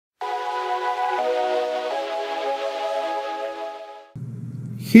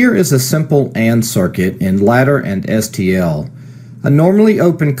Here is a simple AND circuit in ladder and STL. A normally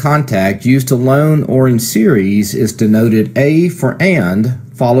open contact used alone or in series is denoted A for AND,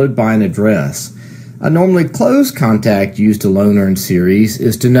 followed by an address. A normally closed contact used alone or in series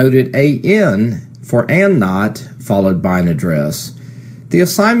is denoted AN for AND not, followed by an address. The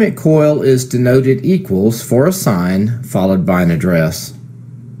assignment coil is denoted equals for a sign, followed by an address.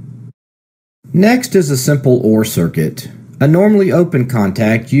 Next is a simple OR circuit. A normally open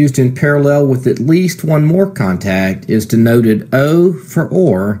contact used in parallel with at least one more contact is denoted O for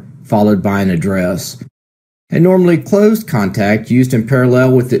OR, followed by an address. A normally closed contact used in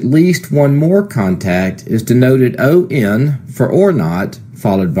parallel with at least one more contact is denoted ON for OR not,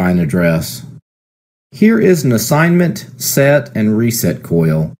 followed by an address. Here is an assignment, set, and reset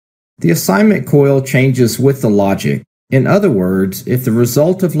coil. The assignment coil changes with the logic. In other words, if the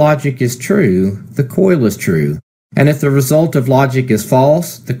result of logic is true, the coil is true. And if the result of logic is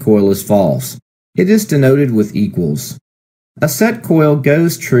false, the coil is false. It is denoted with equals. A set coil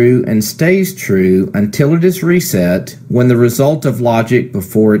goes true and stays true until it is reset when the result of logic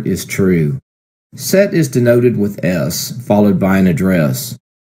before it is true. Set is denoted with S, followed by an address.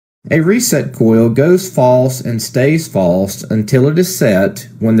 A reset coil goes false and stays false until it is set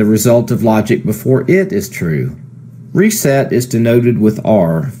when the result of logic before it is true. Reset is denoted with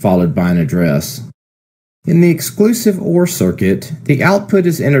R, followed by an address. In the exclusive OR circuit, the output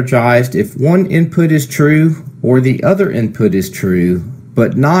is energized if one input is true or the other input is true,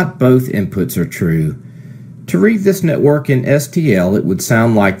 but not both inputs are true. To read this network in STL, it would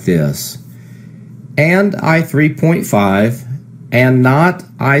sound like this: AND I3.5 and not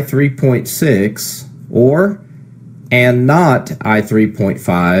I3.6, or AND not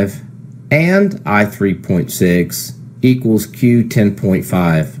I3.5 and I3.6 equals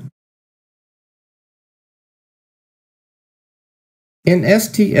Q10.5. In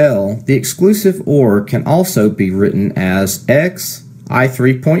STL, the exclusive OR can also be written as X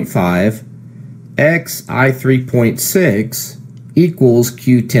I3.5 X I3.6 equals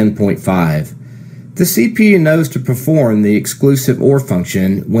Q10.5. The CPU knows to perform the exclusive OR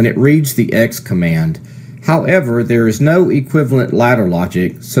function when it reads the X command. However, there is no equivalent ladder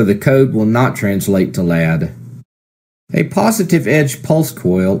logic, so the code will not translate to LAD. A positive edge pulse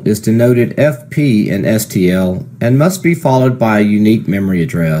coil is denoted FP in STL and must be followed by a unique memory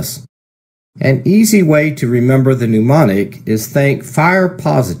address. An easy way to remember the mnemonic is think fire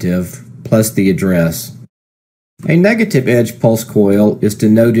positive plus the address. A negative edge pulse coil is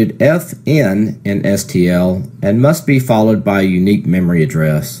denoted FN in STL and must be followed by a unique memory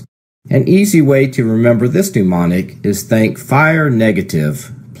address. An easy way to remember this mnemonic is think fire negative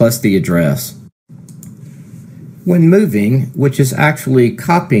plus the address. When moving, which is actually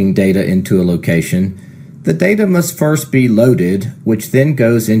copying data into a location, the data must first be loaded, which then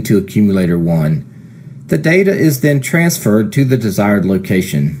goes into accumulator 1. The data is then transferred to the desired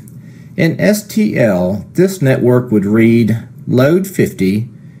location. In STL, this network would read load 50,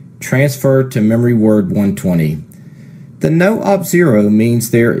 transfer to memory word 120. The no op 0 means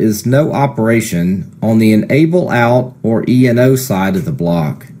there is no operation on the enable out or ENO side of the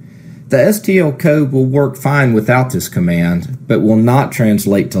block. The STL code will work fine without this command, but will not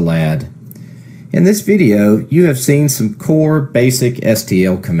translate to LAD. In this video, you have seen some core basic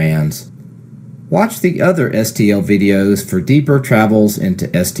STL commands. Watch the other STL videos for deeper travels into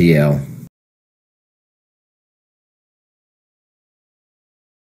STL.